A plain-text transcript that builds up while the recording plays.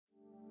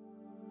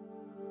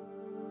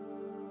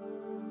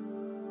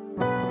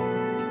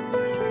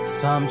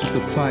Psalm chapter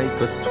 5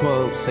 verse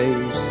 12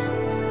 says,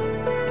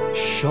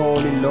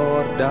 surely,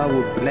 Lord, thou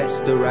wilt bless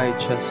the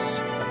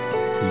righteous.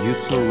 You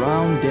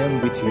surround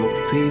them with your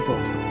favor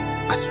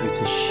as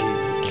with a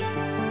shield.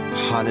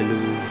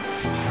 Hallelujah.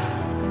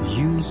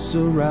 You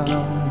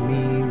surround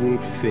me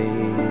with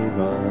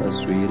favor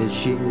as with a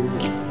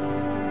shield.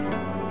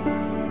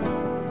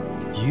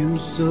 You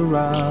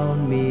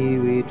surround me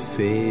with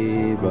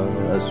favor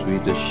as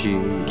with a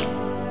shield.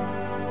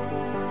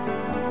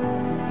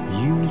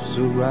 You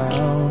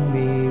surround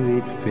me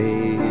with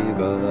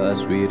favor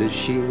as with a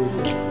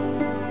shield.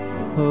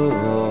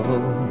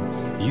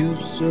 Oh, you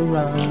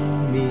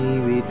surround me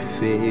with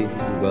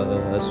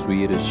favor as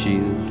with a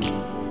shield.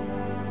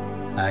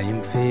 I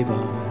am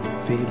favored,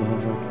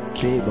 favored,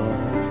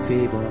 favored,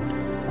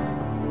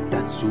 favored.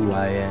 That's who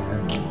I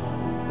am.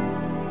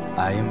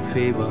 I am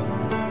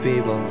favored,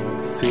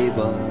 favored,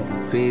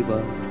 favored,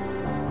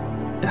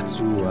 favored. That's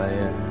who I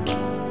am.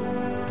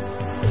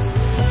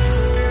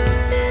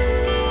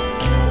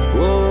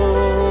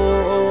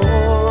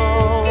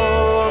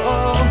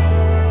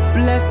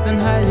 Blessed and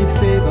highly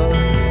favored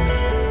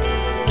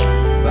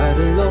by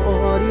the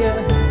Lord, yeah,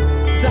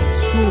 that's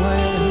who I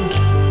am.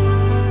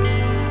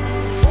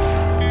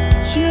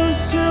 You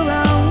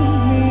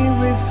surround me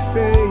with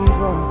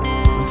favor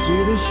as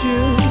with a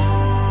shield.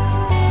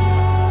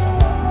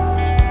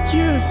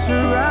 You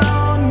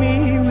surround me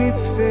with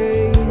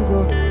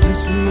favor as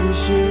with a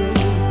shield.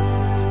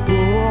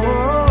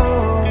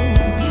 Oh,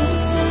 you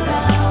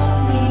surround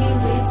me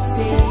with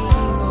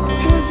favor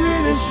as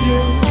with a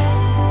shield.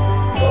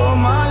 Oh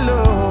my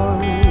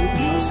Lord,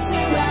 you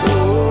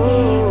surround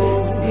me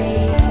with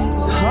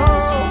favor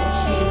as with a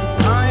shield.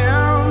 I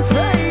am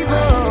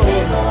favored,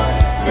 favored,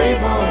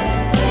 favored,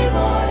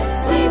 favored,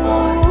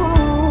 favored.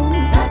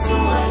 That's who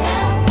I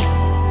am.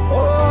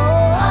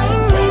 I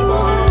am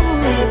favored,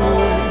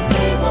 favored,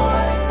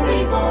 favored,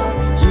 favored.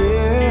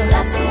 yeah.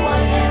 That's who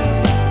I am.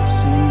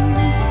 See,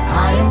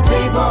 I am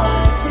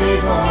favored,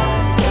 favored,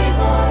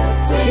 favored,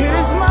 favored. it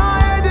is my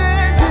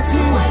That's who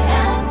identity. I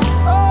am.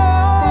 Oh,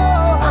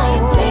 I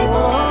am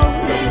favored,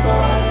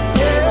 favored,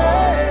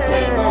 favored,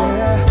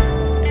 favored.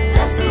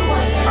 That's who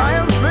I am. I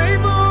am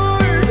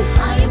favored.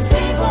 I am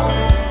favored,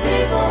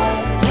 favored,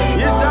 favored.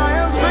 Yes, I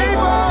am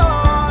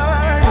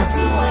favored. That's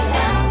who I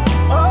am.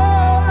 Oh,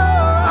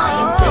 I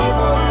am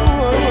favored,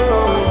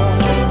 favored,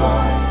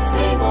 favored,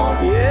 favored.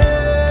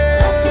 yeah.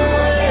 That's who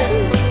I am.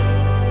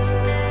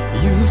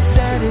 You've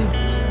said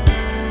it,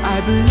 I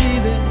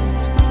believe it.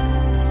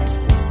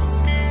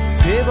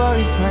 Favor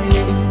is my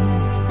name.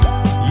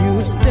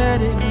 You've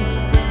said it,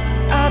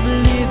 I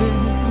believe it.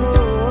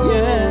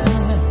 Yeah,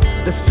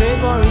 the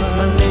favor is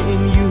my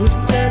name. You've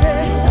said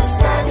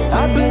it,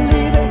 I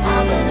believe it. I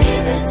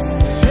believe it.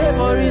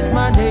 Favor is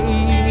my name.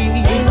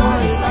 Favor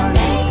is my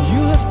name.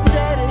 You have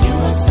said it, You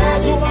have said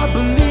so it. I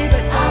believe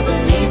it. I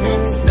believe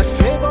it. The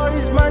favor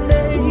is my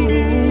name.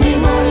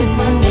 Favor is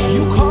my name.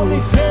 You call me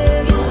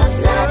favor. You have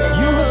said it.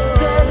 You have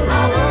said it.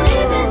 I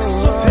believe it.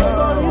 So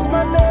favor is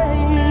my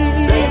name.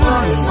 Favor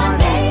is my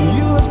name.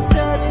 You have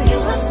said it. You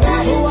have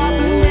said So it. I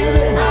believe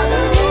it. I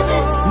believe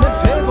it. The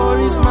favor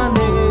is my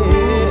name.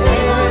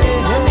 Favor is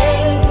my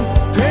name.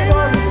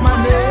 Favor is my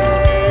name.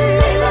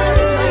 Favor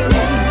is my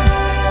name.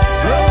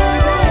 Favor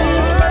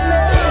is my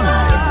name.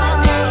 Favor is my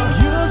name.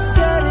 You have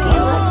said it.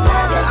 You have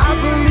said it. I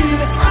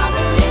believe it. I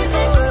believe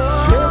it.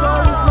 Favor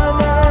is my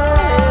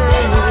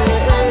Favor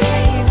is my name.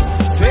 name.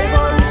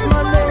 Favor is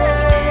my name.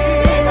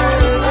 Favor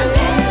is my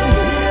name.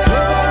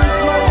 Favor is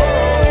my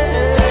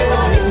name.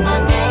 Favor is my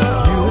name.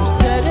 You have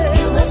said it.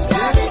 You have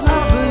said it. I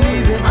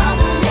believe it. I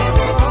believe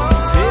it.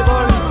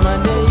 Favor is my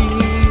name.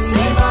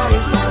 Favor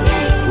is my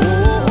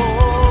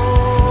name.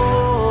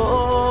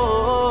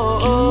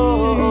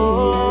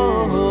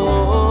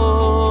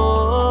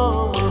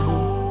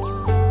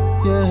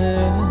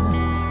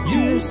 Yeah,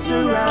 you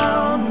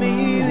surround me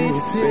with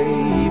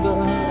favor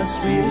as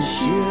with a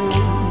shield.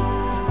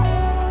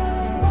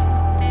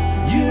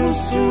 You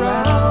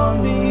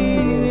surround me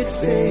with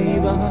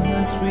favor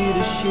as with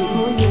a shield.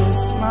 Oh yes,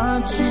 my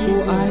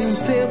Jesus. So I am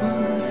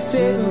favored,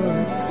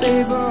 favored,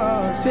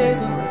 favored,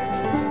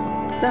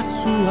 favored.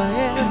 That's who I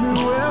am.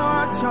 Everywhere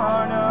I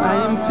turn around, I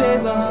am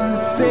favored,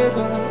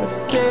 favored,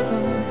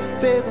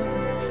 favored,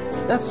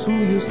 favored. That's who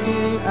you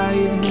say I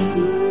am.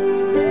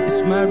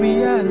 It's my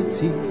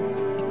reality.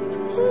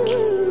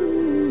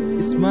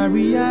 It's my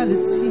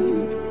reality.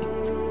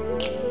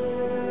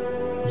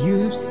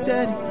 You've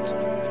said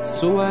it,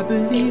 so I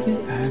believe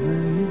it. I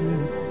believe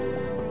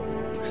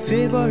it.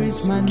 Favor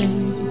is my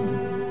name.